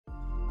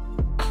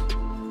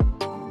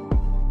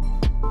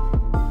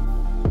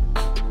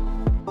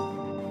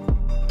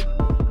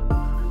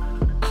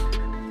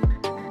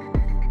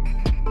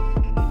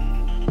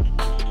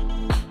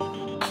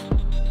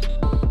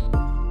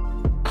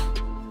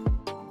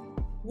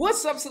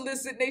What's up,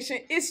 Solicit Nation?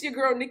 It's your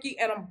girl, Nikki,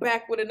 and I'm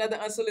back with another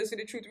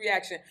Unsolicited Truth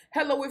Reaction.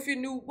 Hello if you're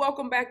new,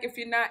 welcome back if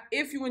you're not.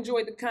 If you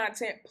enjoyed the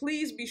content,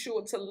 please be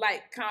sure to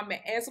like, comment,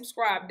 and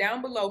subscribe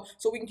down below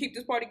so we can keep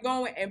this party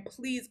going. And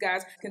please,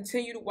 guys,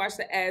 continue to watch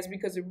the ads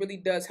because it really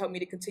does help me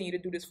to continue to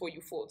do this for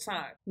you full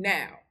time.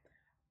 Now,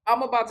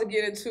 I'm about to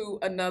get into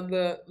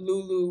another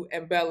Lulu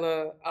and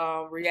Bella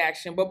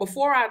reaction. But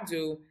before I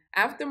do,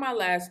 after my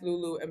last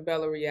Lulu and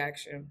Bella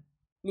reaction,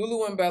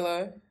 Lulu and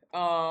Bella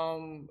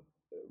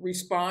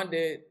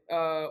responded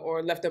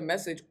or left a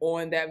message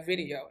on that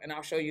video, and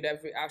I'll show you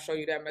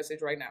that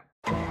message right now.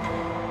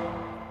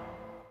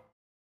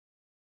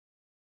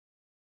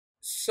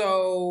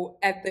 So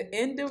at the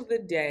end of the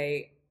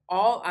day,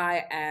 all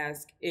I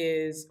ask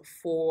is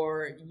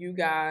for you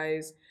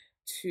guys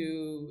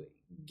to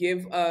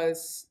give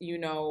us,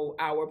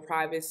 our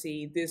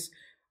privacy.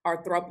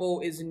 Our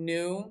throuple is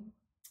new,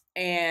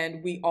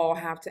 and we all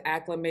have to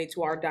acclimate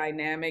to our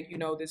dynamic.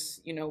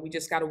 We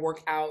just got to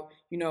work out,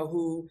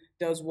 who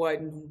does what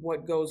and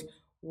what goes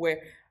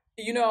where.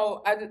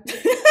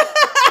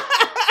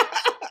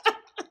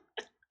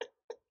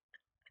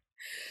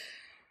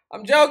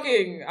 I'm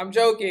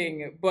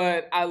joking,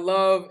 but I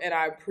love and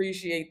I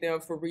appreciate them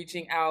for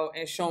reaching out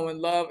and showing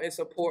love and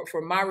support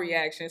for my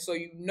reaction. So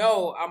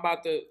I'm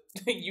about to,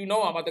 I'm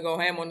about to go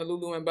ham on the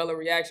Lulu and Bella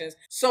reactions.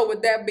 So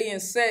with that being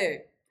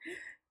said,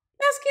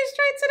 let's get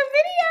straight to the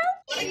video.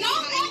 In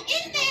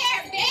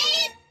there,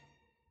 babe.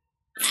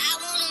 I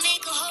wanna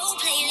make a whole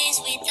playlist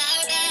with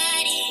our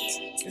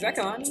bodies. Is that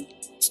Kalani?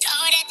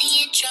 Start at the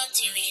intro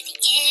to the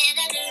end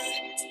of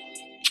that.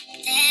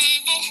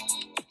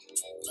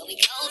 When we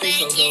go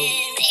back in,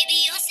 baby,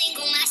 you're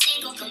single, my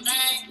single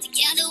combined.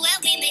 Together, well,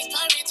 we make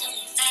parental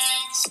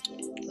fast.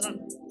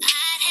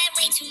 I've had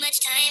way too much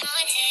time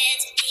on hand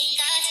to think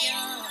of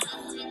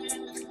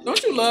your.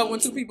 Don't you love when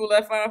two people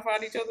left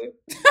find each other?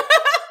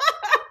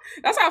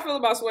 That's how I feel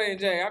about Sway and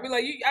Jay. I be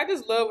like, I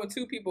just love when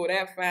two people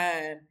that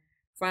fine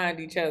find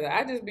each other.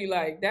 I just be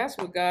like, that's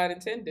what God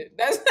intended.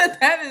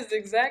 That is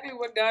exactly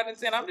what God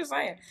intended. I'm just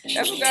saying,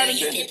 that's what God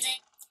intended.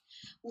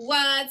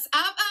 What's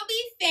up, LB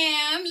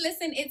fam?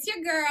 Listen, it's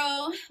your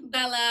girl,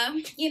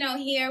 Bella,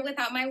 here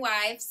without my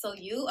wife. So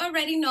you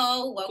already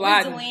know what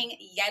we're doing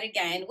yet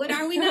again. What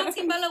are we now,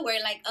 Team Bella?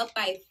 We're like up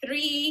by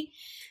 3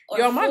 or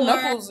 4. My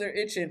knuckles are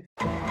itching.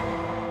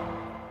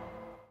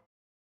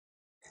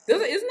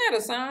 Isn't that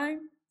a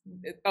sign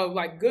of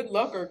like good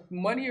luck or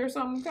money or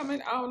something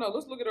coming? I don't know.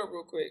 Let's look it up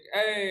real quick.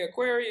 Hey,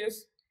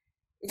 Aquarius.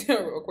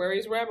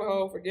 Aquarius rabbit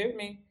hole, forgive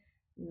me.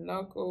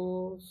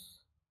 Knuckles.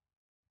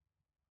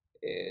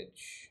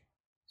 Itch.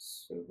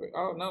 Super.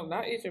 Oh no,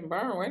 not itch and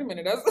burn. Wait a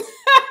minute. That's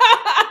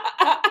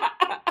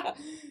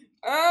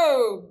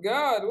oh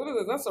God. What is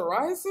this? That's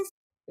psoriasis?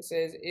 It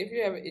says if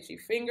you have an itchy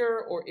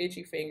finger or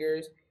itchy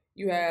fingers,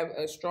 you have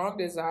a strong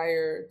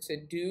desire to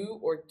do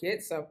or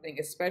get something,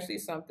 especially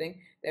something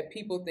that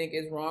people think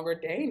is wrong or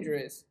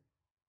dangerous.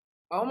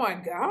 Oh my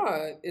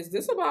God. Is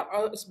this about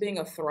us being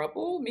a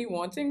throuple? Me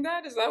wanting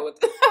that? Is that what?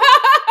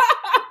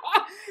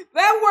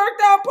 That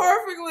worked out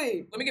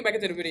perfectly. Let me get back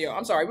into the video.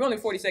 I'm sorry. We're only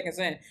 40 seconds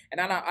in, and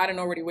I done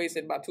already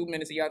wasted about 2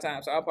 minutes of your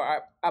time, so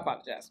I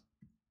apologize.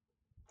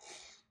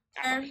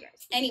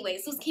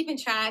 Anyways, who's keeping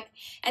track?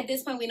 At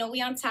this point, we know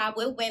we on top.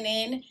 We're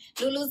winning.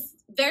 Lulu's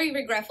very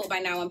regretful by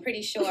now, I'm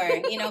pretty sure.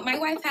 My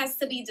wife has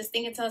to be just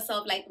thinking to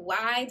herself, like,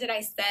 why did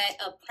I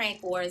set a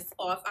prank wars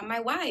off on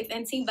my wife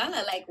and Team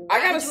Bella? Like, why I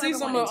gotta see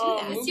some of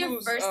It's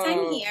your first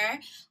time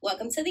here.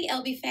 Welcome to the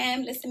LB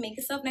fam. Listen, make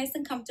yourself nice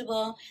and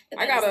comfortable. The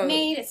bed is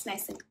made. It's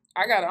nice and.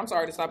 I'm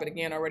sorry to stop it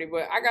again already,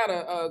 but I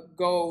gotta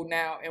go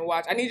now and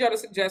watch. I need y'all to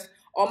suggest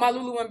all my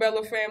Lulu and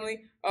Bella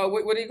family.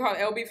 What do you call it?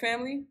 LB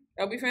family?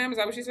 LB fam? Is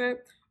that what she said?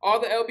 All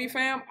the LB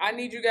fam. I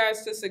need you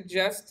guys to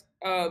suggest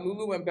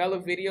Lulu and Bella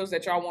videos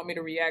that y'all want me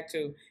to react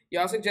to.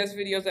 Y'all suggest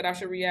videos that I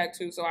should react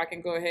to so I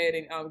can go ahead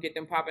and get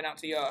them popping out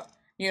to y'all.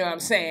 You know what I'm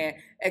saying?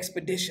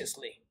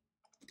 Expeditiously.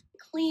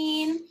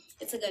 Clean.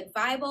 It's a good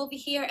vibe over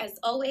here, as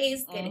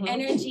always. Good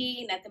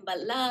energy, nothing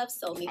but love.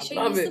 So make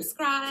sure you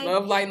subscribe.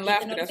 Love, light, and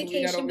laughter. The That's what we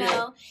got notification over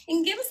bell, here.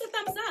 and give us a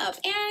thumbs up.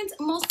 And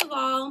most of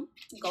all,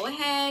 go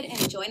ahead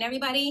and join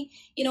everybody.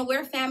 We're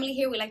a family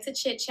here. We like to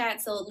chit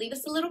chat. So leave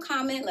us a little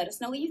comment. Let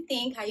us know what you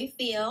think, how you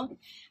feel.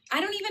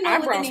 I don't even know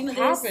what the name of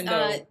this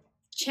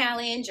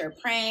challenge or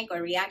prank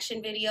or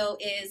reaction video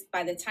is.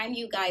 By the time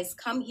you guys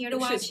come here to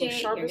watch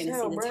it, you're gonna see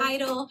the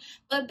title.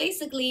 But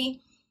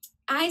basically,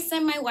 I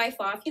send my wife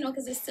off,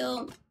 because it's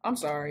still. I'm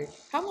sorry.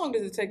 How long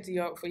does it take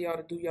for y'all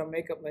to do your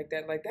makeup like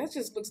that? Like that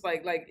just looks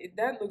like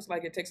that looks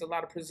like it takes a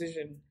lot of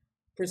precision.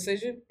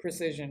 Precision.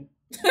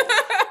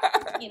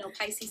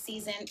 Pisces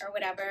season or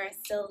whatever. It's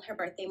still her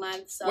birthday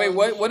month. So wait,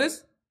 what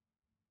is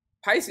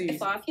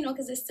Pisces? Off,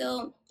 because it's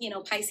still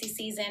Pisces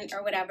season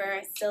or whatever.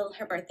 It's still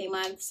her birthday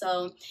month.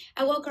 So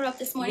I woke her up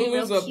this morning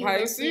real cute,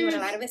 with a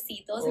lot of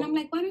besitos, and I'm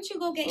like, why don't you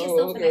go get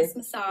yourself a nice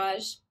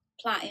massage?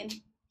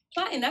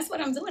 Plotting. That's what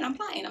I'm doing. I'm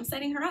plotting. I'm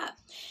setting her up.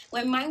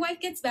 When my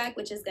wife gets back,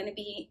 which is going to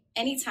be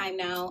anytime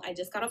now, I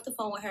just got off the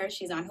phone with her.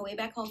 She's on her way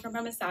back home from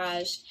her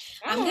massage.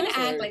 I'm going to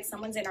act like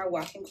someone's in our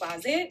walk-in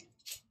closet.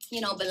 you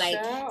know, but like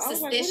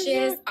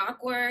suspicious,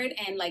 awkward,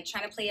 and like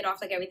trying to play it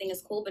off like everything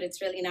is cool, but it's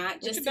really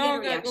not, just to get a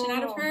reaction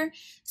out of her.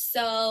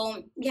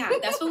 So yeah,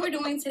 that's what we're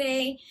doing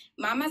today.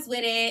 Mama's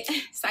with it.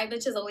 Side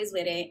bitch is always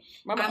with it.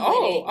 Mama,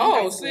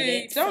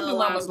 see, don't do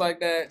mamas like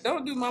that.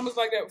 Don't do mamas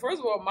like that. First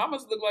of all,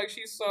 mamas look like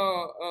she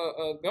saw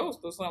a ghost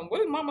or something.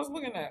 What is mamas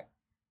looking at?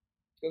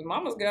 Because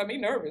mamas got me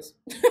nervous.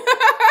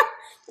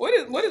 What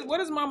is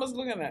mamas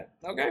looking at?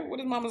 Okay, what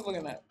is mamas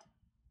looking at?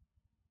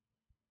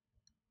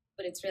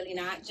 But it's really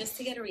not, just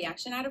to get a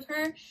reaction out of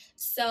her.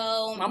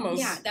 So Mamas.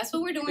 Yeah, that's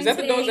what we're doing. Is that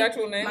today. the dog's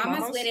actual name?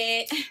 Mama's with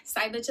it.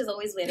 Side bitch is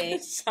always with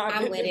it.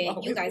 I'm with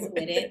it. You guys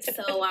with it.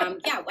 So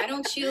yeah, why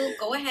don't you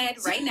go ahead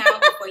right now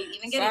before you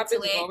even get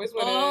into it?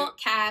 All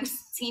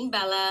caps, Team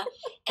Bella,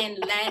 and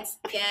let's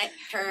get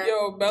her.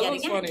 Yo,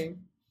 Bella's funny.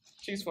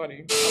 She's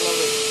funny. I love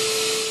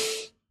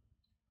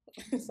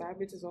it. Side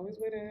bitch is always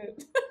with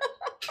it.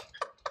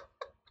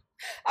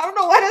 I don't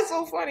know why that's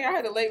so funny. I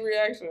had a late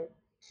reaction.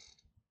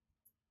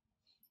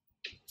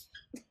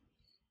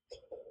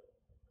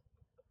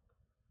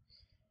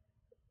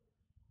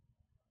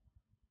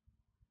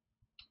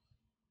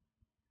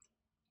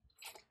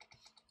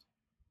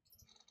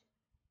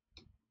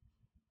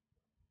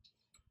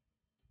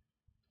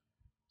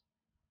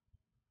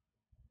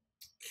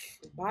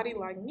 Body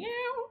like meow.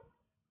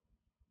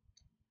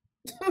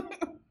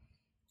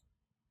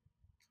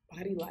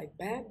 Body like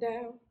bad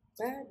down,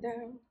 bad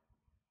down.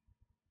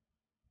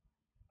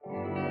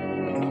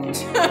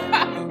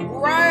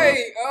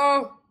 Right.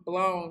 Oh,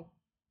 blown.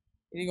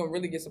 You're gonna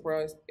really get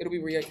surprised. It'll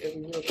be real.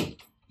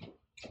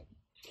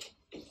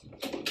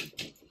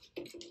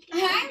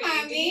 Hi,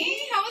 mommy.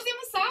 How was your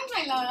massage,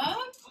 my love?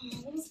 Oh,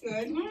 that was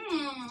good.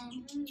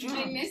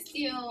 I missed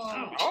you.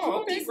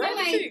 Oh, okay. Grab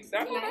the cheeks.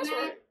 That's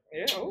right.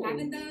 Yeah. Oh.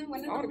 Lavender,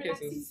 one of the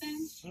relaxing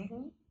scents. I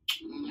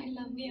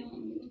love you.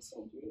 You're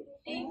so beautiful.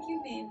 Thank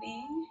you,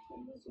 baby.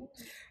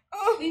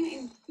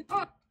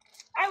 Oh,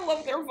 I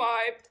love their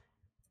vibe.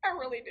 I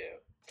really do.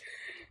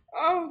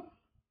 Oh,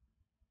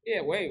 yeah.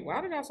 Wait,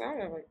 why did I say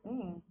that? Like,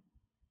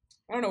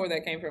 I don't know where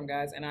that came from,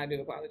 guys, and I do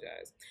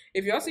apologize.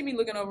 If y'all see me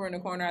looking over in the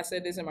corner, I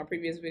said this in my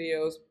previous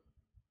videos.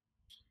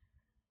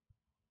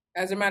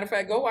 As a matter of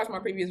fact, go watch my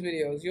previous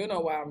videos. You'll know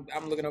why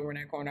I'm looking over in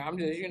that corner. I'm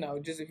just,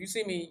 just if you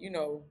see me,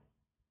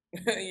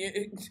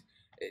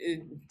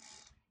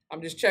 I'm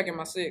just checking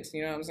my 6.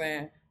 You know what I'm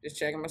saying? Just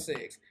checking my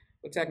 6.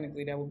 But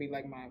technically, that would be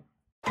like my.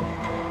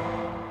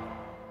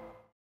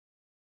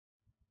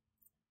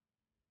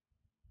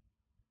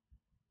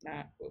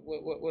 Nah,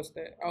 what's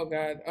that? Oh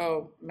God!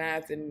 Oh,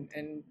 math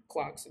and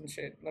clocks and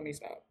shit. Let me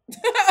stop.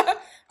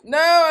 No,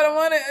 I don't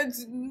want it.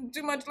 It's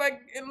too much like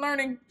in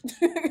learning.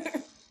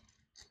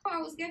 I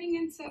was getting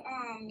into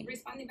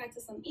responding back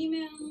to some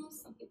emails,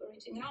 some people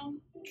reaching out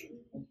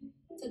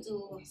to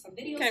do some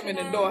videos. Came in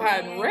the door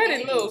hiding red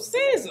and Little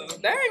Caesar.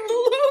 Dang,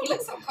 Lulu. You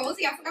look so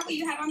cozy. I forgot what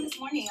you had on this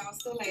morning. I was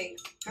still like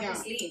half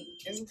asleep.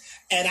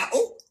 And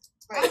I'll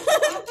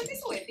put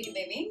this away for you,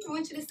 baby. I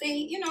want you to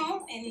stay,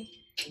 and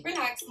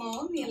relax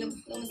mode. Me a little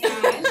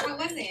massage. How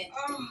was it?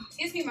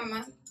 Excuse me,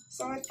 mama.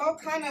 So I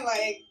felt kind of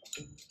like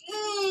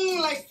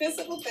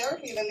physical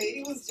therapy. The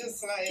lady was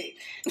just like,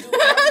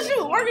 she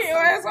was working your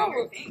ass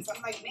over. Things.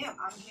 I'm like, ma'am,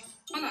 I'm here.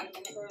 Hold on a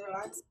minute.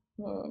 Relax.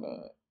 Hold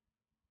on.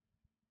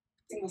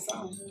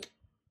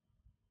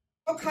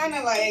 Felt kind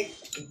of like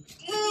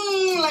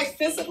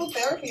physical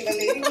therapy. The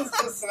lady was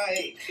just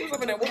like, she was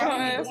up in there whooping her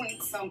ass. Doing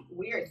some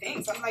weird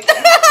things. I'm like,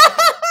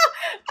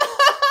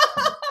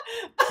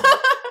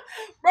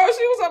 bro,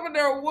 she was up in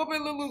there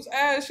whooping Lulu's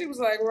ass. She was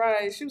like,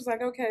 right. She was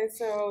like, okay,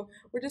 so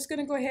we're just going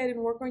to go ahead and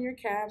work on your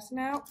calves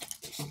now.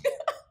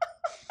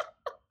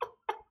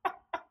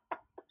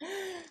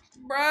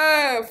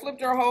 Bruh, flipped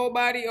her whole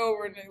body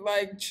over.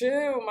 Like,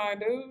 chill, my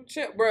dude.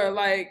 Chill. Bruh,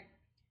 like,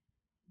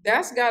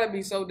 that's got to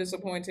be so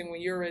disappointing when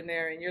you're in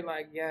there and you're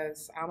like,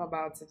 yes, I'm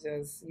about to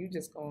you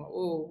just going,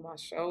 ooh, my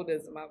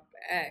shoulders, my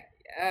back.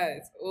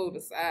 Yes. Ooh, the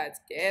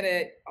sides. Get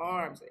it.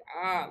 Arms.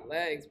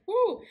 Legs.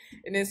 Woo.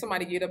 And then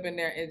somebody get up in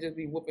there and just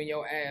be whooping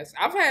your ass.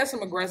 I've had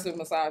some aggressive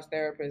massage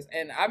therapists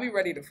and I be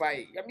ready to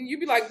fight. I mean, you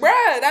be like,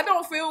 bruh, that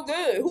don't feel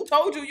good. Who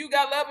told you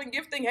got love and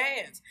gifting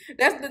hands?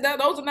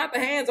 Those are not the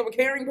hands of a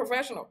caring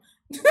professional.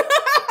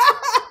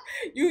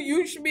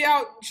 You should be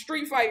out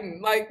street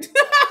fighting. Like,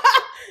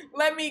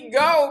 let me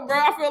go, bro.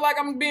 I feel like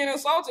I'm being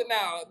assaulted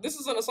now. This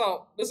is an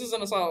assault.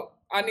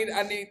 I need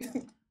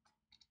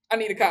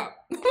a cop.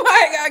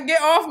 Like,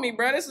 get off me,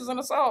 bro. This is an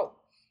assault.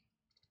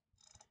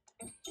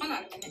 Hold on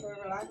a minute.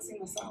 We're relaxing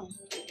myself.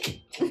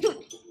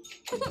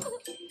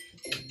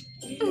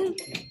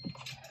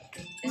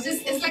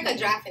 It's like a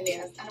draft in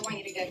there. I don't want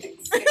you to get it.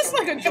 It's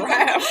like a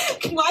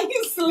draft. Why are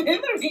you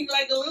slithering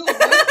like a little I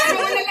don't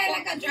want to let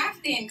like a draft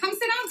in. Come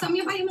sit down. Tell me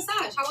about your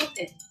massage. How was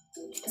it?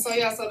 So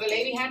the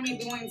lady had me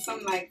doing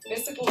some like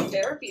physical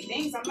therapy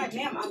things. I'm like,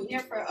 ma'am, I'm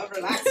here for a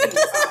relaxing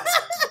massage.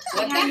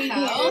 What the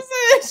hell?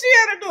 She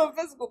had her doing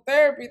physical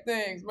therapy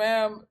things,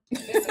 ma'am.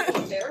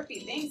 Physical therapy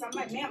things. I'm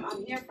like, ma'am,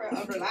 I'm here for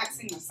a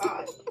relaxing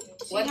massage.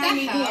 What the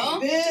hell?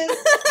 This,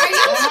 are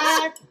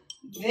you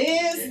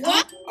this.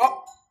 What?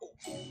 Oh,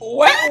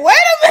 wait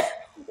a minute.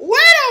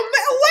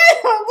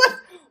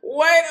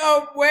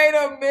 Wait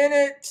a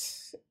minute.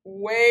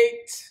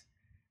 Wait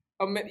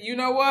a minute. You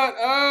know what?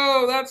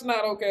 Oh, that's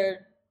not okay.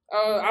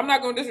 I'm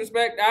not gonna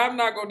disrespect. I'm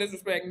not gonna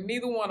disrespect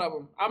neither one of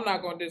them. I'm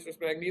not gonna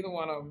disrespect neither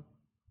one of them.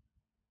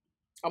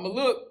 I'm a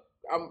look.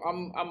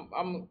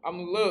 I'm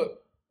a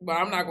look, but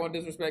I'm not gonna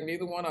disrespect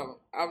neither one of them.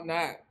 I'm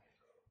not.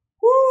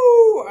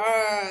 Woo!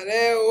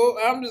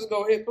 I'm just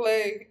gonna hit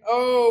play.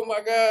 Oh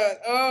my god.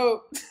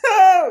 Oh.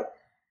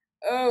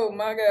 Oh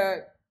my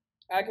god.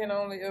 I can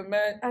only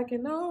imagine. I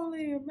can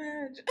only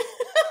imagine.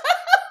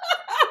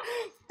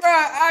 Bruh,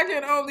 I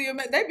can only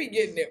imagine. They be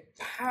getting it.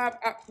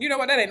 You know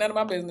what? That ain't none of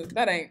my business.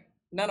 That ain't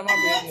none of my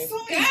business.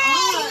 Girl, you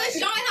was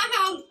showing her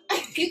how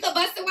you could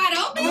bust it wide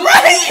open.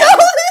 Right, yo,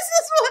 this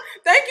is what.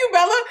 Thank you,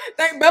 Bella.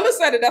 Bella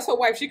said it. That's her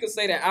wife. She could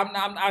say that.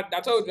 I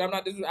told you, I'm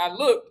not. I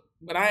looked,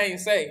 but I ain't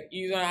say.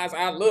 You know,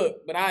 I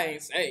looked, but I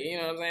ain't say. You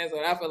know what I'm saying?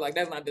 So I feel like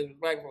that's not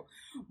disrespectful.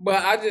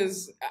 But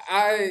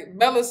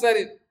Bella said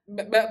it.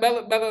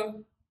 Bella.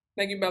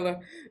 Thank you, Bella.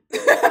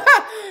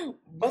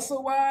 Bust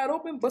it wide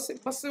open. Bust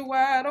it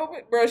wide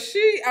open, bro.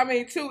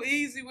 Too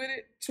easy with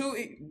it.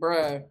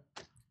 Bruh.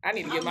 I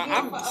need to get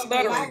I'm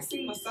stuttering.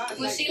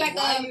 Was she like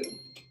a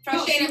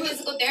frustrated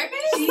physical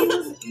therapist? She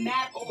was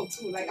mad old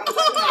too. Like I'm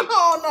talking like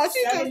oh no,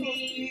 she's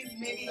 70s,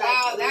 maybe like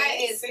wow, that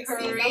is 60s.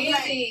 crazy.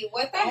 Like,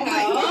 what the hell?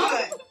 hell? My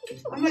God.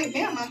 I'm like,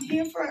 ma'am, I'm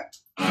here for.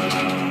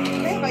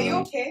 Babe, are you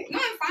okay? No,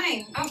 I'm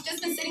fine. I've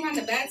just been sitting on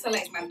the bed, so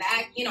like my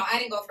back, I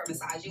didn't go for a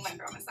massage. You went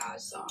for a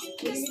massage, so.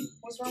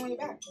 What's wrong with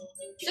your back?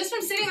 Just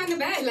from sitting on the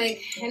bed,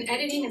 like, and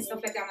editing and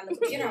stuff like that on the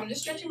computer, I'm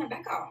just stretching my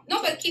back out.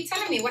 No, but keep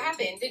telling me what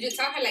happened. Did you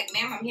tell her, like,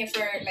 ma'am, I'm here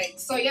for, like...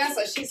 So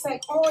she's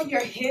like, oh,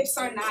 your hips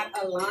are not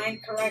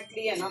aligned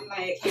correctly, and I'm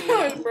like,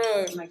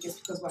 bro. I'm like, it's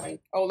because what I...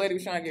 Old lady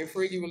was trying to get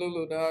freaky with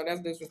Lulu, dog.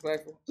 That's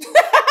disrespectful.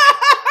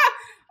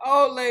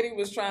 Old lady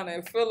was trying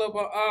to fill up,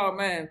 oh,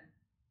 man.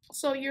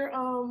 So you're,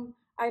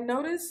 I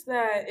noticed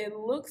that it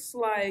looks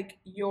like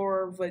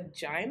your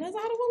vagina's out of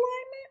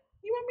alignment.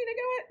 You want me to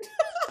do it?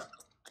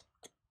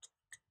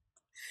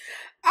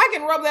 I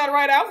can rub that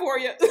right out for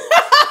you.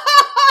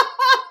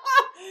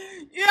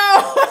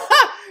 Yo,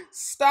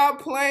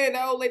 stop playing.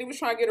 That old lady was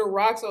trying to get her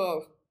rocks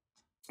off.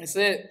 That's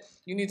it.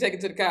 You need to take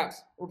it to the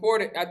cops.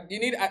 Report it. I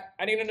need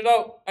an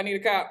adult. I need a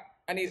cop.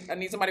 I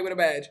need somebody with a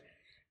badge.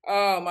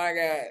 Oh my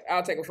God.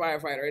 I'll take a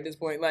firefighter at this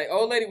point. Like,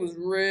 old lady was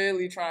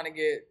really trying to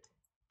get.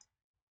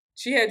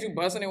 She had you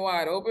busting it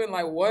wide open.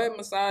 Like, what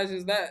massage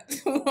is that?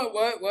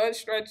 what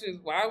stretches?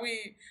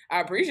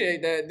 I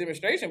appreciate that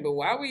demonstration, but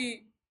why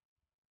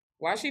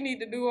she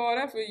need to do all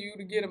that for you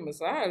to get a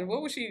massage?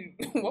 What was she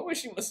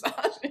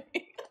massaging?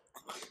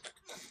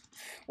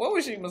 What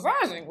was she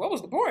massaging? What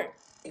was the point?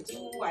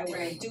 I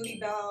wear a duty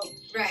belt.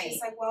 Right.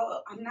 She's like,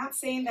 well, I'm not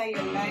saying that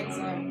your legs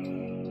are...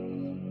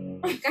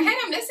 Go ahead,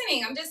 I'm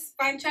listening. I'm just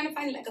trying to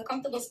find like a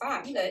comfortable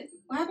spot. I'm good.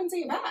 What happened to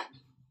your back?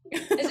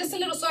 It's just a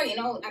little sore,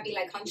 I'd be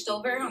like hunched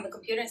over on the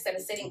computer instead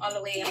of sitting all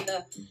the way on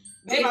the...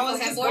 Babe, I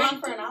was just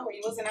gone for an hour.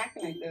 You wasn't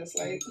acting like this.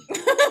 Like...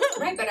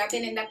 Right, but I've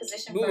been in that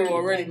position for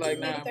already like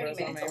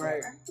 30 minutes.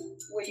 Right.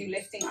 Were you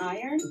lifting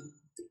iron? No,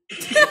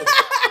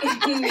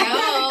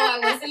 I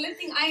wasn't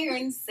lifting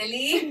iron,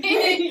 silly.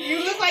 You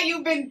look like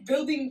you've been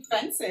building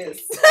fences.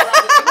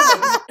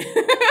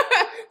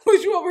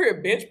 Was you over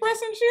here bench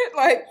pressing shit?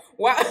 Like,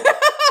 why?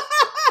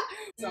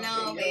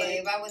 No,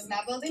 babe, I was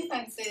not building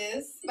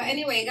fences. But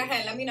anyway, go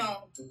ahead, let me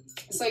know.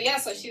 So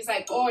she's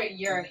like, oh,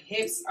 your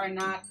hips are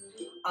not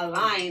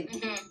aligned.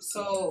 Mm-hmm.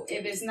 So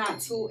if it's not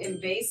too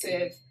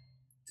invasive,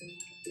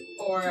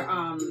 or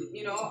I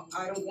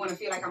don't want to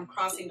feel like I'm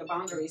crossing the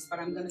boundaries, but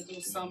I'm gonna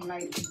do some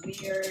like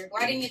weird.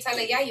 Why didn't you tell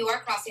her? Yeah, you are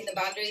crossing the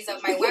boundaries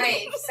of my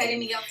wife, setting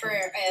me up for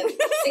a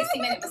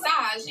 60-minute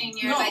massage, and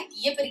you're like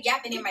yippity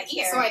yapping in my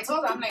ear. So I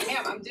told her, I'm like,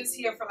 ma'am, I'm just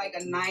here for like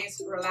a nice,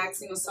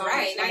 relaxing massage.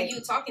 Right, now you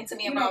talking to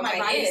me about my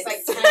hips.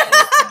 Like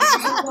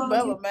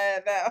Bella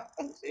mad now.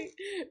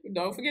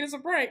 Don't forget it's a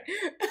prank.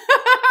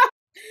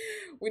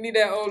 We need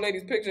that old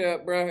lady's picture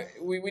up, bro.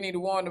 We need to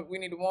warn the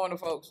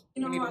folks.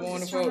 I'm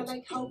just trying to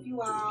like help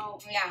you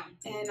out. Yeah.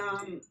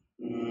 And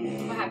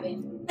what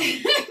happened?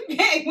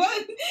 Hey,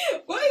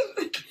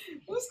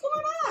 what's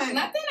going on?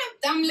 Nothing.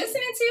 I'm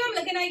listening to you. I'm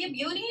looking at your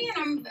beauty,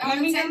 and let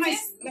me get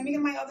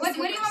my other. What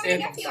do you want me to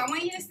get for you? I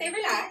want you to stay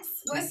relaxed.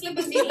 What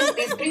slippers do you look?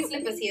 There's 3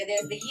 slippers here.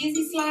 There's the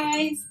Yeezy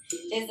slides.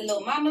 There's the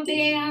little mama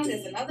bear.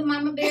 There's another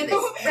mama bear.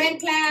 There's red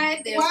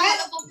plaid. There's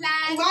colorful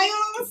plaid. Why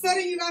all of a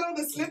sudden you got all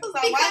the slippers on?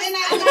 Why didn't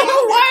I?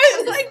 Why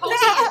is like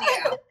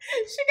that?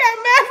 She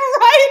got mad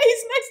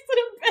varieties next to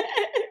the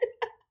bed.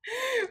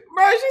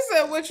 Bro, she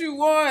said, what you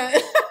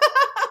want?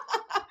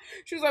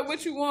 She was like,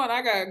 what you want?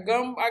 I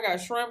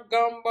got shrimp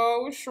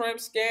gumbo, shrimp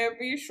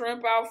scampi,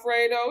 shrimp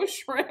alfredo,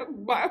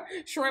 shrimp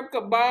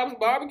kebabs,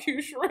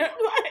 barbecue shrimp.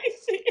 Like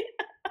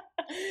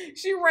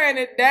she ran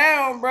it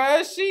down,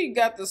 bro. She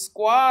got the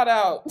squad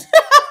out.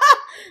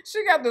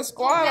 She got the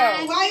squad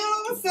out. Why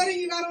all of a sudden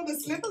you got all the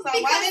slippers out?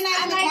 Why they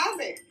not in the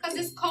closet? Because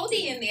it's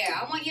coldy in there.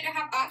 I want you to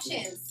have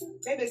options.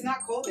 Babe, it's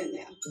not cold in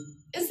there.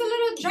 It's a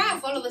little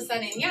draft all of a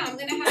sudden. Yeah, I'm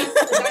gonna have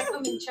the guy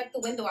come and check the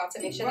window out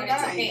to make sure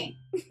that it's okay.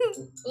 A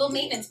little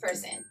maintenance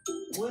person.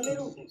 What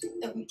little?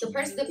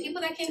 The people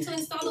that came to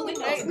install the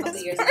windows a couple of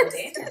years ago.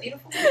 They had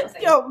beautiful windows.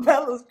 Yo,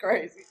 Bella's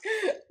crazy.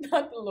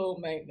 Not the little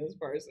maintenance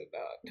person,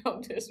 dog.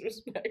 Don't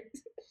disrespect.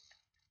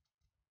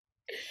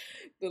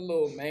 The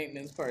little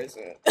maintenance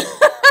person.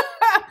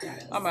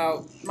 I'm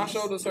out. My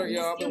shoulders hurt,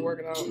 y'all. I've been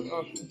working out.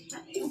 Oh.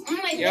 I'm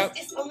like, yep.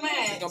 It's so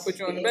much. She's gonna put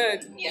you on the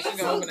bed. Yeah, she's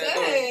that's gonna so open that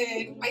door.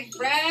 good. Like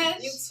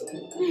fresh. You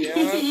too.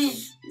 Yeah.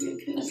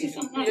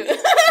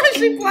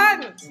 She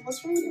plotting. What's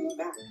wrong with your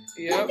back?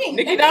 Yep. Nothing.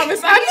 Nikki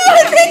Diamonds. I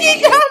know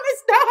Nikki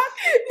Diamonds, dog.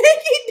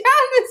 Nikki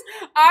Diamonds.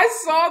 I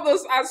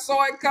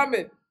saw it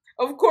coming.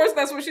 Of course,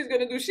 that's what she's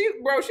gonna do. She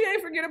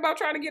ain't forget about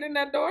trying to get in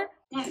that door.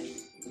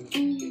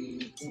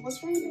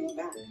 What's wrong with your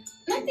back?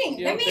 Nothing.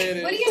 Yep,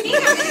 What do you mean?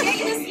 I'm gonna get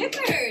you the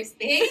slippers,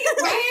 babe.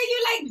 Why are you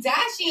like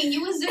dashing?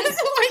 You was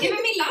just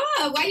giving me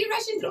love. Why are you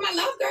rushing through my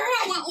love, girl?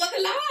 I want all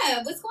the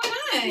love. What's going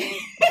on?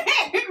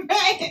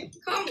 Right.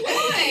 Come on.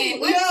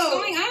 What's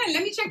going on?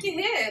 Let me check your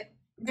hip.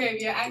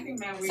 Babe, you're acting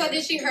mad weird. So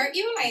did she hurt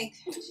you? Like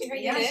she hurt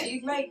your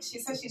hip? She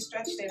said she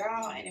stretched it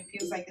out and it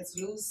feels like it's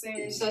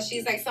loosened. So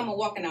she's like someone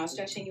walking out,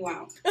 stretching you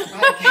out.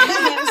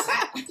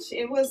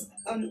 It was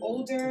an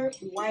older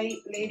white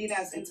lady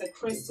that's into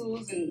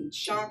crystals and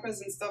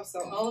chakras and stuff.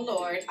 So oh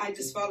Lord, I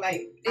just felt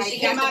like did she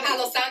get the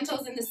Palo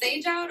Santos and the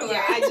sage out? Or?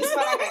 Yeah, I just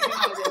felt like I came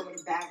out of there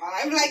with a bad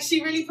vibe. I'm like, she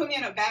really put me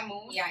in a bad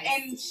mood. Yeah,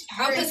 and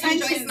I'll put some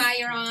Joyce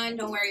Meyer on.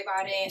 Don't worry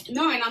about it.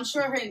 No, and I'm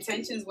sure her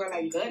intentions were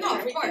like good. No,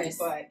 and of course,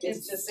 but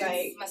it's just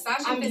like.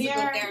 Massage and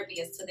physical therapy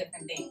is two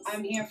different things.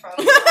 I'm here for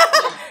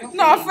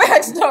No,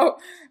 facts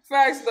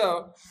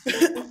though.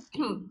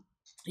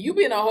 You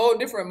be in a whole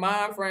different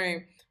mind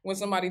frame when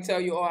somebody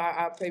tell you, oh,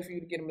 I pay for you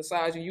to get a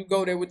massage, and you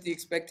go there with the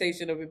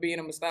expectation of it being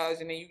a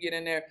massage, and then you get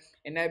in there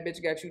and that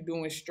bitch got you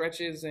doing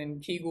stretches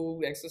and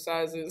Kegel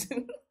exercises.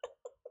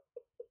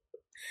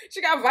 She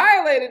got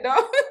violated,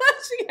 dog.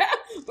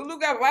 Lulu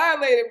got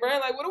violated, bro.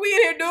 Like, what are we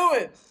in here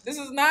doing? This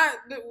is not,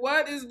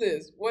 what is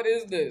this? What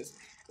is this?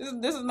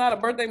 This is not a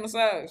birthday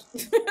massage.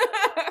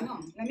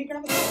 No, let me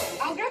grab it.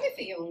 I'll grab it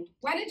for you.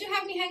 Why did you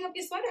have me hang up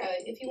your sweater?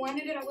 If you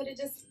wanted it, I would have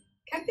just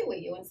kept it with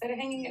you instead of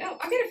hanging it up.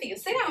 I'll get it for you.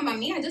 Sit down,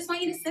 mommy. I just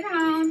want you to sit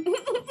down.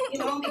 You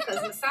know,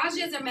 because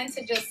massages are meant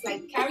to just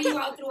like carry you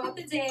out throughout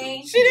the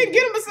day. She didn't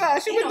get a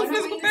massage. She went to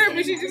physical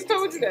therapy. She just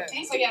told you that.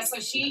 So yeah, so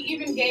she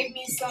even gave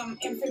me some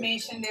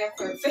information there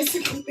for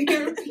physical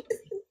therapy.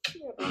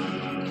 Is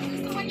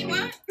this the one you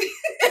want?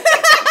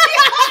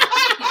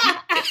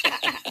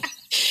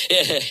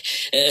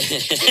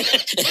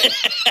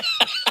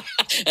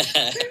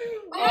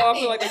 Oh, I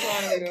feel like they're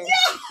trying to do.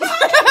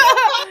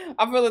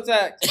 I feel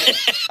attacked.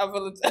 I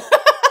feel attacked.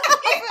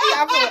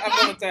 I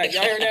feel attacked.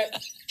 Y'all hear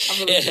that? I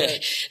feel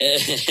attacked.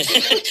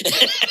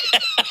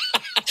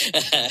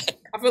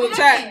 I feel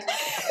attacked. I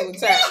feel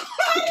attacked.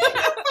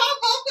 Pop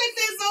up with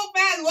this so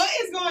fast. What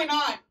is going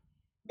on?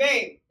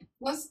 Babe.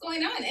 What's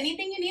going on?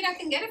 Anything you need, I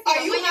can get it for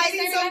you. Are you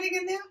hiding something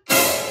in there?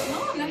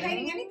 No, I'm not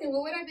hiding anything.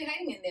 What would I be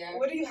hiding in there?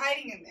 What are you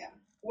hiding in there?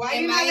 Why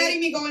are you not letting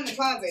me go in the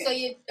closet? So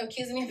you're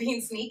accusing me of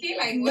being sneaky?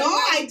 Like no,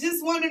 I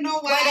just want to know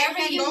why I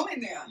can't go in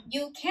there.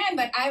 You can,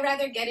 but I'd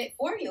rather get it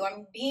for you.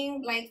 I'm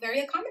being like very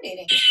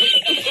accommodating.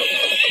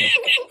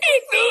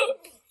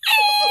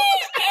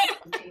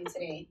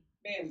 Today.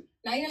 Babe.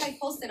 Now you're like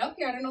posted up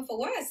here. I don't know for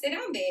what. Sit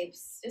down,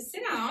 babes. Just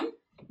sit down.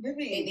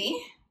 Baby.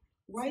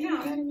 Why are you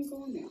not letting me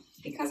go in there?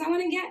 Because I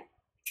want to get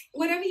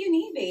whatever you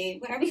need,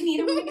 babe. Whatever you need,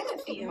 I'm going to get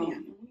it for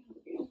you.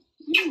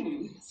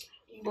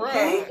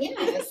 Bruh.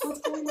 Yes. What's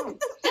going on?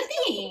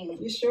 Nothing.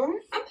 You sure?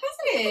 I'm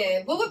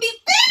positive. What would be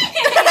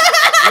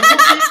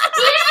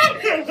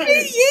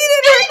She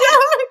yeeted her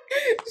dog.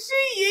 She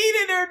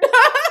yeeted her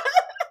dog.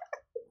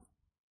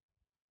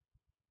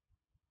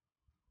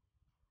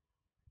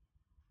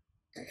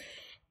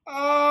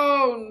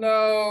 Oh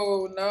no.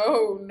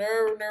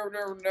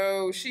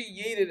 She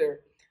yeeted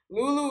her.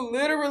 Lulu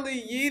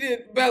literally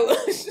yeeted Bella.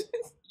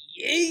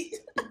 Yeet.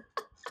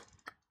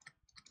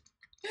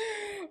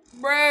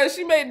 Bruh,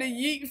 she made the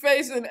yeet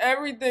face and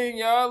everything,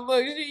 y'all.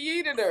 Look,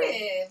 she yeeted her.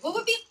 What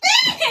would be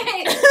Babe,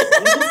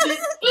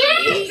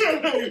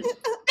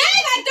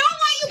 I don't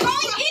want you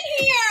going in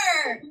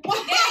here.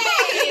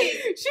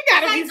 Babe. She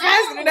gotta be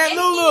faster than that,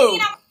 Lulu.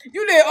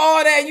 You did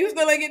all that. You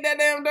still ain't get that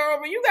damn door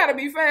open. You gotta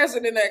be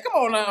faster than that.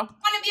 Come on now. I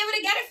want to be able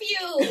to get it for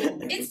you.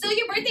 It's still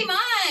your birthday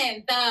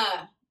month.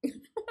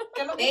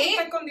 ¿Qué es lo que tú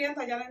estás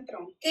escondiendo allá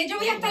adentro? ¿Qué yo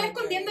voy a estar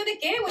escondiendo de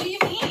qué? What do you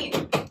mean?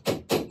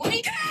 What are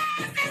you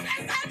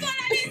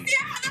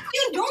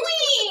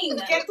doing?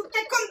 ¿Qué tú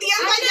estás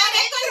escondiendo allá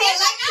adentro?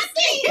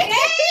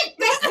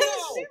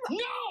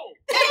 No!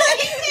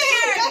 Get in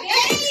there,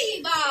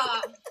 babe!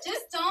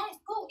 Just don't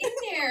go in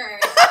there.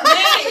 I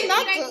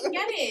can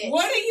get it.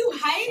 What are you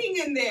hiding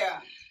in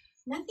there?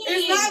 Nothing.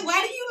 It's not.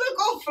 Why do you look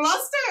all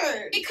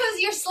flustered? Because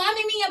you're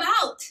slamming me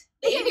about.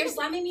 Babe, you're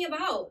slamming me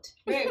about.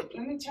 Babe,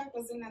 let me check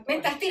what's in that Me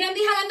door. estás tirando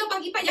y jalando pa'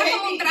 aquí pa' allá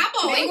como un trapo.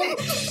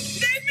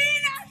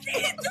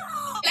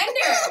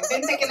 Blender.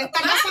 Vente, que en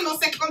esta casa no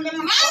se esconden las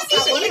Mommy,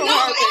 cosas. you What don't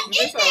are go you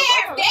in doing?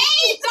 there,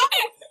 babe.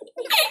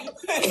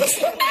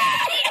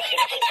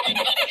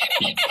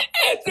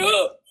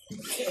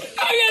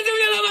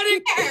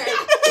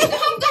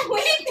 Don't go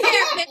in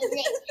there.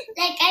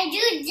 Like I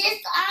do this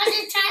all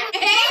the time.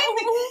 Hey,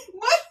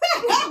 What the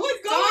hell was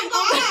going don't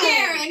go in on?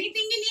 there.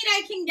 Anything you need,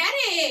 I can get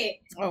it.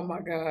 Oh my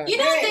God. You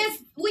know this.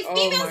 With Oh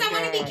females, my I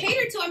want to be God.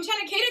 catered to. I'm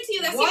trying to cater to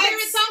you. That's What? your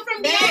favorite song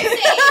from Babe.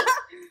 Beyonce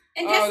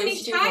and Oh, Destiny's this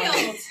is too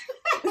Child.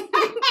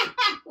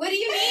 What do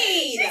you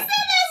need? She said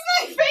that's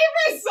my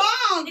favorite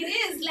song. It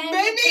is. Let me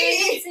Baby.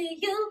 give it to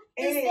you.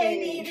 This Hey.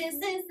 baby, this is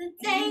the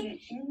day.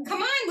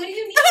 Come on, what do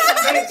you need?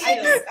 Babe, I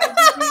just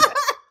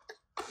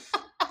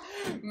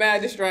need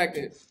Mad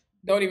distracted.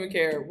 Don't even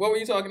care. What were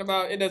you talking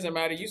about? It doesn't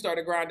matter. You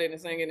started grinding and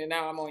singing, and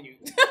now I'm on you.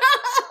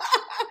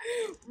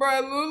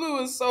 Bruh,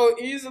 Lulu is so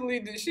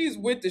easily, she's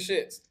with the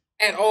shits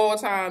at all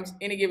times,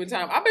 any given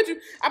time. I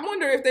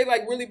wonder if they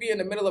like really be in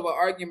the middle of an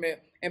argument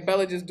and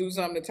Bella just do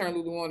something to turn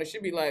Lulu on and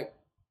she'd be like,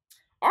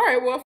 all right,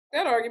 well,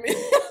 that argument.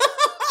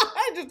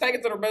 I just take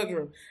it to the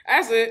bedroom.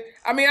 That's it.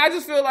 I mean, I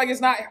just feel like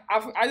it's not,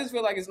 I just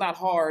feel like it's not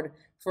hard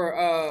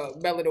for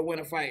Bella to win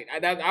a fight.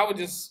 I would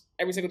just,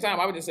 every single time,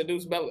 I would just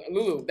seduce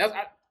Lulu.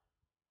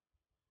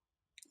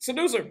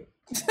 Seduce her.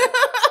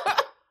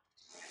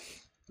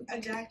 a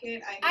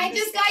jacket. I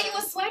just got you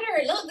a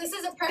sweater. Look, this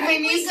is a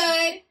perfectly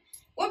good.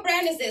 What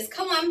brand is this?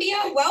 Columbia,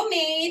 well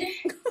made,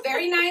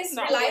 very nice,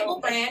 reliable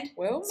brand.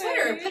 Well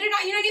Sweater, made. put it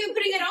on. You're not even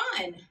putting it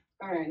on.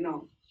 All right,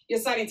 no. You're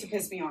starting to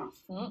piss me off.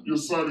 You're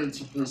starting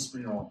to piss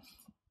me off.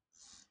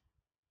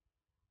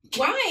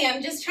 Why?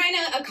 I'm just trying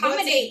to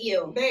accommodate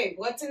you. Babe,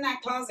 what's in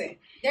that closet?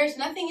 There's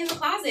nothing in the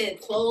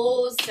closet.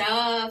 Clothes,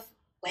 stuff,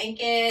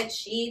 blankets,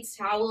 sheets,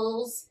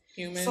 towels.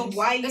 Humans. So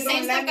why you The don't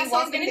same let stuff me that's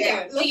walk always in been in there?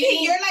 there. Look, So you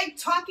need- you're like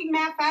talking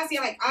mad fast.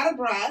 You're like out of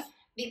breath.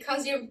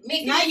 Because you're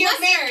making Now it you're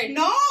flustered.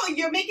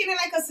 you're making it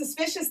like a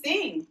suspicious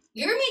thing.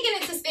 You're making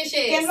it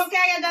suspicious. ¿Qué es lo que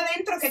hay allá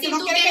adentro que Si tú no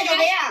tú quieres que quieres yo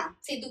vea?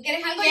 Si tú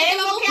quieres algo, ¿Qué yo te es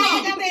lo lo que hay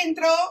allá busco.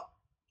 adentro?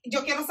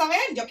 Yo quiero saber,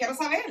 yo quiero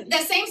saber. The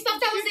same stuff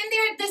that was in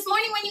there this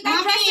morning when you got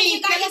Mami, dressed and you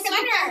 ¿qué got es your lo que tú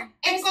sweater. estás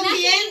There's nothing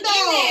in escondiendo?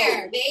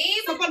 there,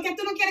 babe. So, ¿por qué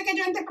tú no quieres que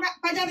yo entre para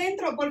allá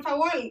adentro? Por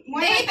favor, Babe,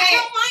 muévete. I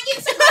don't want you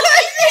to go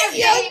in there,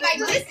 babe. I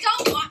just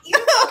don't want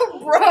you.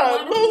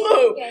 Bruh,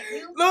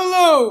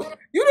 Lulu,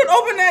 you done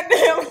open that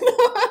damn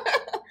door.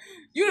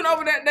 You done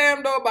open that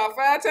damn door about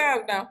 5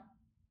 times now.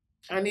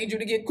 I need you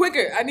to get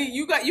quicker.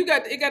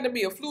 It got to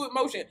be a fluid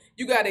motion.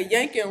 You got to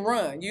yank and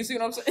run. You see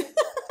what I'm saying?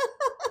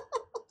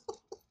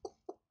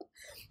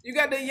 You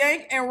got to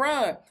yank and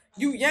run.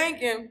 You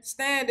yanking,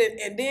 standing,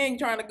 and then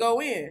trying to go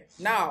in.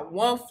 Now,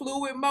 one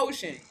fluid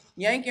motion.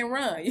 Yank and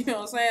run. You know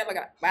what I'm saying? Like,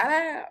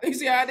 you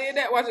see how I did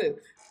that? Watch this.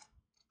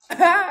 You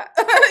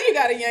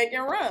got to yank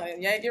and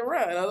run. Yank and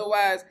run.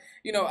 Otherwise,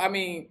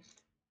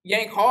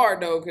 yank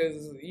hard, though,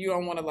 because you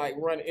don't want to, like,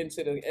 run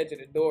into the edge of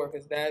the door,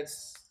 because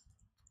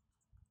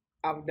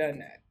I've done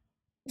that.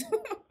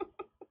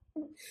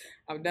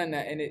 I've done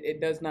that, and it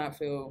does not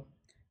feel,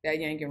 that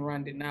yank and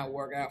run did not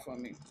work out for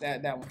me.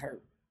 That one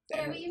hurt.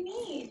 Whatever you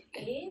need,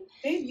 babe.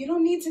 Babe, you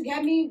don't need to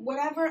get me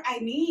whatever I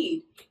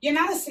need. You're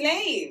not a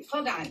slave.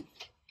 Hold on.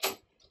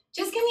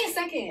 Just give me a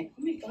second.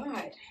 Oh my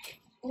God.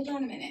 Hold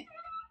on a minute.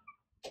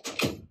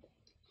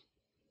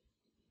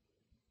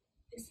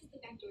 This is the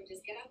back door.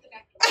 Just get out the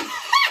back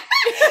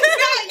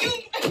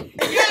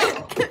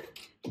door.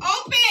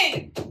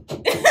 Open.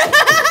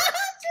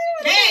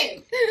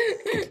 Babe.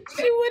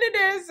 She went in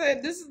there and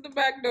said, "This is the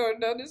back door."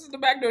 No, this is the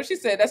back door. She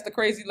said, "That's the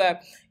crazy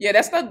laugh." Yeah,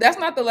 that's not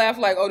the laugh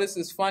like, "Oh, this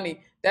is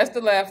funny." That's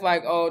the laugh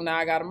like, "Oh, now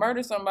I gotta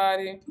murder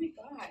somebody." Oh my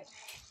God.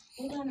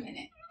 Hold on a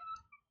minute.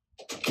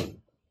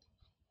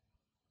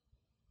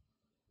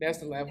 That's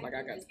the laugh like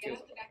I got to Just get kill.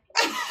 out the back door.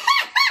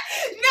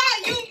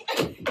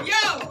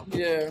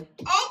 Yeah.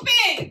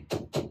 Open.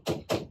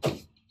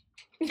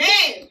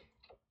 Babe.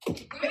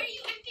 Why are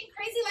you acting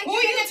crazy like Who you're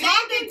are you gonna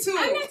talking bang to?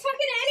 I'm not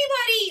talking to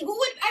anybody. Who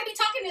would I be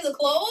talking to? The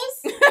clothes?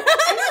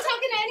 I'm not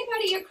talking to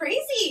anybody. You're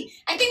crazy.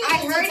 I think I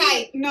this is heard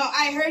tight. you. No,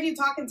 I heard you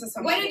talking to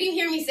somebody. What did you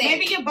hear me say?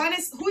 Maybe your bun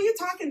is. Who are you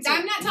talking to?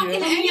 I'm not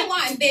talking to Yeah.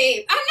 anyone,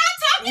 babe. I'm not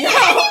talking No. to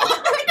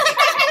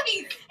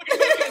anyone.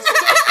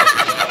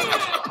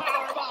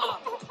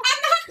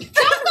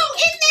 Don't go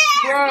in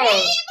there, Bruh.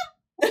 babe.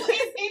 Who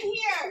is in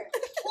here?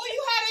 Who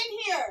you had in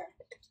here?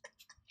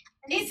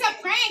 It's a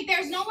prank.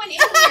 There's no one in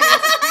here.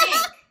 It's a prank.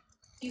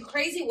 You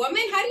crazy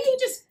woman. How do you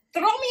just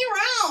throw me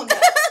around?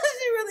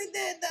 She really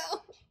did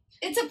though.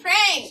 It's a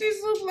prank. She's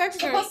so You're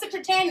supposed to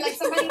pretend like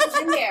somebody was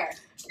in there.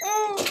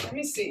 Oh. Let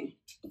me see.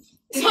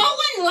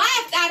 Someone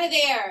left out of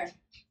there.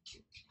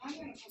 I'm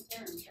gonna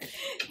confirm.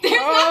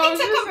 There's Oh, nothing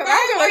to she said, confirm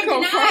 "I'm or gonna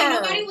deny. confirm."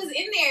 Nobody was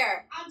in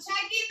there. I'm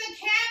checking the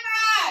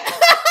camera.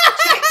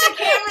 Check the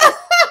camera.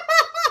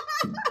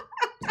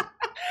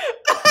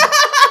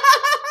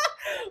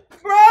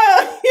 Bro,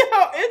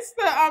 it's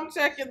the I'm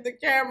checking the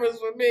cameras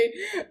with me.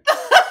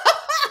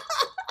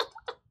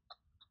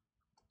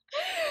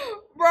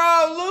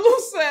 Bro, Lulu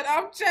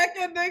I'm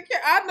checking the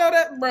I know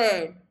that,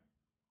 bruh.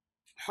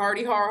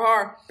 Hardy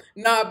har.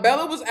 Nah,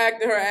 Bella was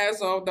acting her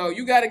ass off though.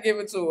 You gotta give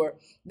it to her.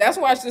 That's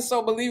why she's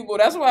so believable.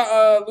 That's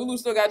why Lulu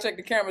still gotta check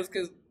the cameras,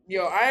 cause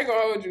yo, I ain't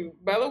gonna hold you.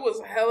 Bella was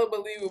hella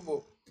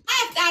believable.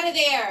 Get out of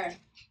there.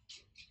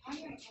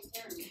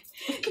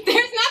 There's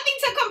nothing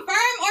to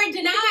confirm or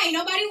deny.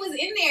 Nobody was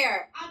in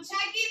there. I'm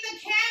checking the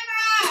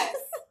cameras.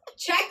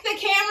 Check the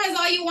cameras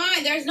all you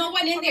want. There's no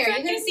one in there.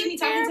 You're gonna see me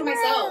talking to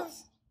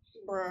myself.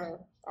 Bruh,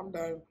 I'm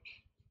done.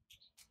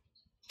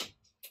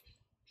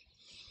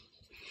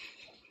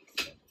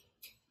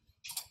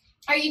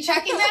 Are you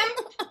checking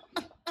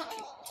them?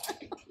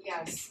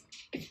 Yes.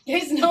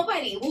 There's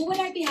nobody. Who would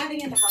I be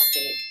having in the house,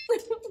 babe?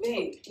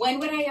 Babe, When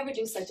would I ever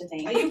do such a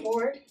thing? are you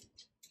bored?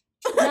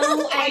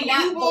 No, I'm Are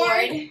not you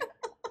bored.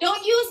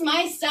 Don't use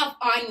my stuff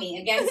on me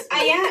against me.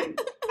 I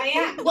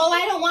am. Well,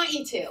 I don't want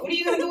you to. What are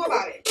you gonna do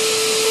about it?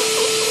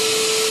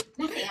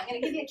 Nothing. I'm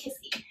gonna give you a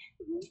kissy.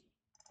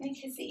 A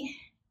kissy.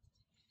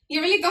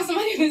 You really thought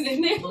somebody was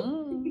in there?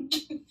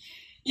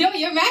 Yo,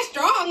 you're mad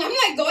strong. I'm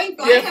like going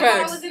flying. I thought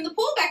I was in the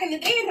pool back in the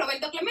day,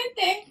 Roberto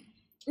Clemente.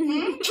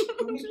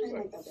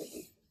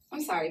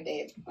 I'm sorry,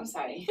 babe. I'm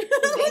sorry.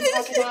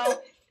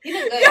 You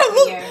look good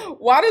over here.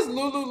 Why does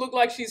Lulu look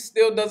like she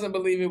still doesn't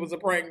believe it was a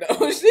prank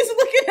though? She's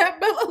looking at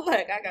Bella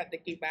like, I got to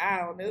keep an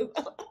eye on this.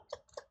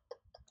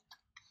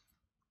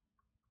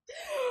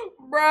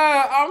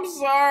 Bruh, I'm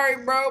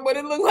sorry, bro, but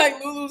it looked like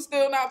Lulu's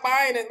still not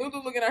buying it.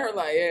 Lulu looking at her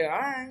like, yeah, all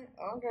right,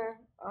 okay,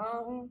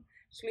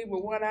 sleep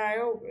with one eye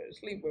open.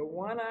 Sleep with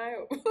one eye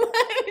open.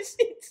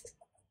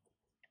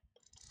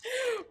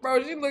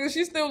 Bro,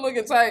 she's still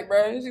looking tight,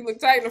 bro. She look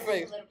tight in the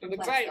face. She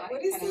look tight.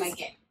 What is this? Like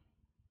it.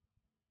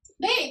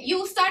 Babe,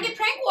 you started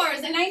prank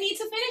wars and I need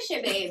to finish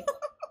it, babe.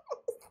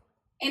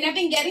 And I've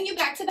been getting you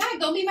back to back.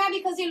 Don't be mad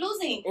because you're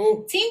losing.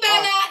 Ooh. Team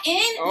Bella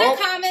in the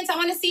comments. I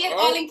want to see it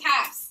all in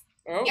caps.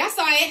 Y'all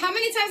saw it. How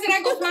many times did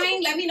I go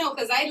flying? Let me know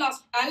because I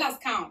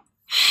lost count.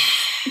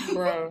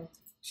 Bro,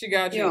 she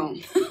got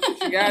you.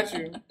 She got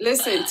you.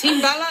 Listen,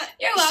 Team Bella,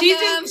 You're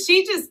welcome.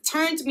 she just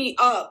turned me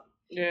up.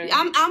 Yeah.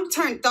 I'm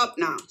turned up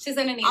now. She's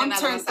gonna need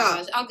another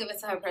massage. I'll give it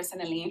to her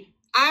personally.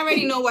 I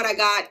already know what I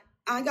got.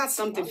 I got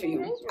something for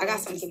you. I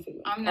got something for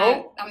you. I'm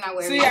not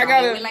worried. See, I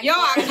gotta. Like, yo,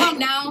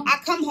 I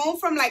come home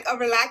from like a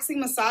relaxing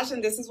massage,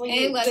 and this is what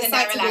it wasn't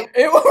that relaxing.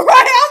 It was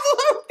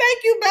right.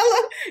 Thank you,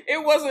 Bella.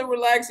 It wasn't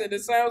relaxing.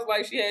 It sounds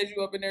like she had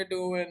you up in there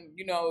doing.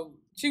 You know,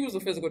 she was a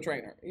physical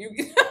trainer.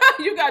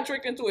 You got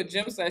tricked into a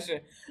gym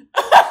session.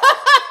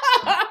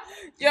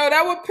 Yo,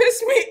 that would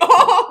piss me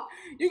off.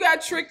 You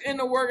got tricked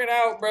into working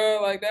out, bro.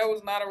 Like that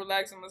was not a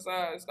relaxing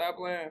massage. Stop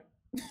playing.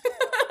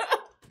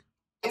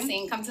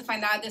 Come to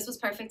find out, this was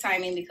perfect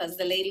timing because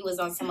the lady was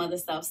on some other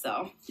stuff.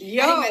 So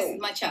yo, I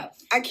didn't mess much up.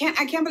 I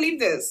can't believe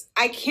this.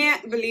 I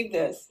can't believe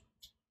this.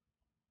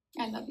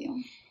 I love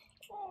you.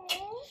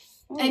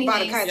 About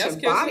to catch your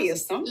body or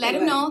something. Let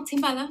him know,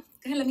 Team Bella.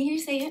 Go ahead, let me hear you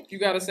say it. You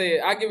gotta say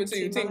it. I give it to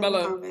you, Team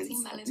Bella.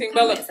 Team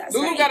Bella.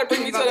 Lulu gotta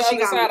bring me to the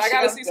other side. I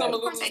gotta see some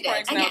of Lulu's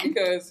pranks now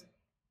because.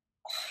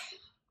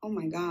 Oh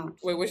my God.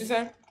 Wait, what she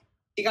said?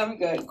 You got me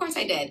good. Of course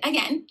I did.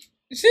 Again.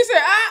 She said,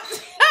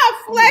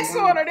 I flex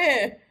on her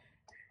then.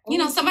 You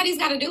know, somebody's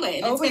got to do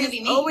it. It's going to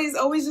be me.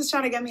 Always just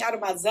trying to get me out of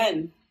my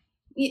zen.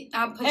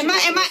 I'll put am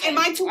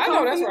I too? I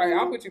know that's right.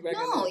 I'll put you back.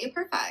 No, you're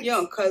perfect.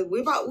 Yo, cause we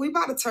about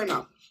to turn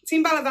up.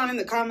 Team Bella down in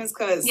the comments,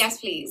 cause yes,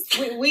 please.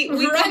 We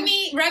run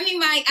me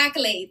my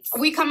accolades.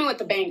 We coming with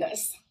the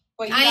bangers.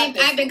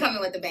 I've been coming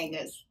with the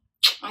bangers.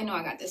 I know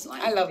I got this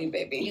one. I love you,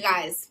 baby. You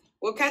guys.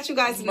 We'll catch you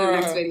guys in the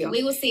next video.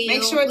 We will see you.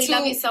 Make sure we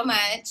love you so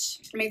much.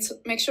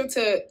 Make sure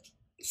to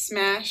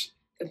smash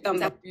the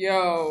thumbs up.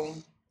 Yo.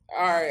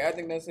 All right, I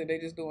think that's it. They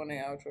just doing the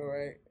outro,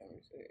 right? Let me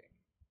see.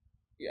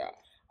 Yeah.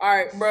 All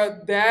right,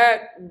 bro.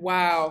 That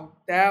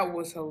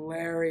was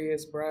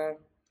hilarious, bro.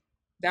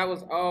 That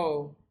was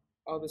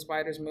the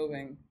spider's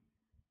moving.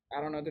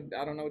 I don't know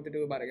what to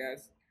do about it,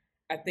 guys.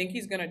 I think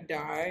he's gonna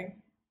die.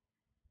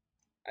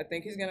 But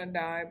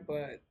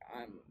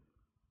I'm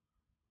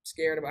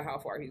scared about how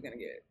far he's gonna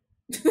get.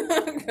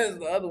 Because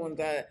the other ones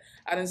I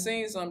done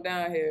seen some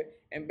down here,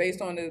 and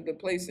based on the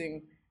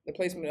placement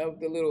of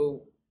the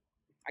little,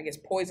 I guess,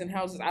 poison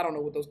houses, I don't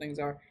know what those things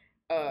are,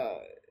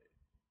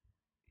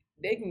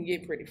 they can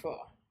get pretty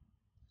far.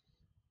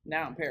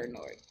 Now I'm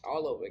paranoid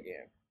all over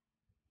again.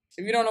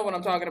 If you don't know what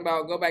I'm talking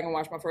about, go back and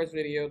watch my first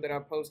video that I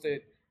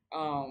posted.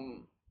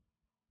 Well,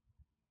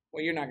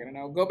 you're not gonna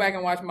know. Go back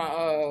and watch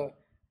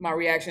my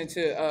reaction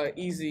to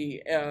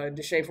Easy,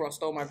 Deshae Frost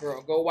Stole My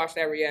Girl. Go watch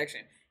that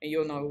reaction, and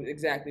you'll know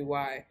exactly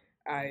why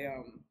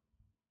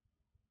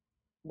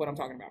what I'm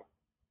talking about.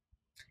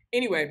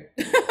 Anyway,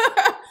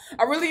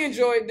 I really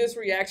enjoyed this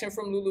reaction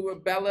from Lulu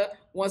and Bella.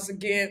 Once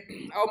again,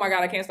 oh my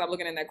God, I can't stop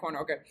looking in that corner.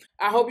 Okay.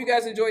 I hope you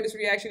guys enjoyed this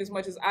reaction as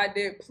much as I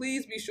did.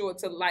 Please be sure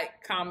to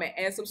like, comment,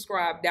 and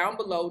subscribe down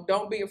below.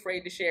 Don't be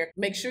afraid to share.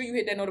 Make sure you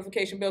hit that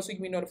notification bell so you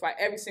can be notified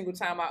every single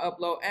time I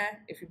upload. And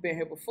if you've been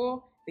here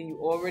before, then you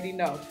already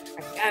know.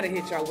 I gotta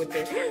hit y'all with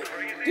this.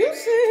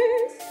 Deuces.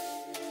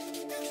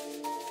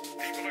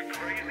 People are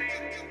crazy.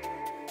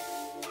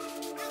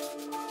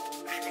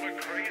 People are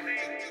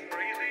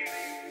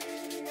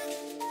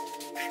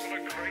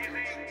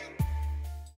crazy.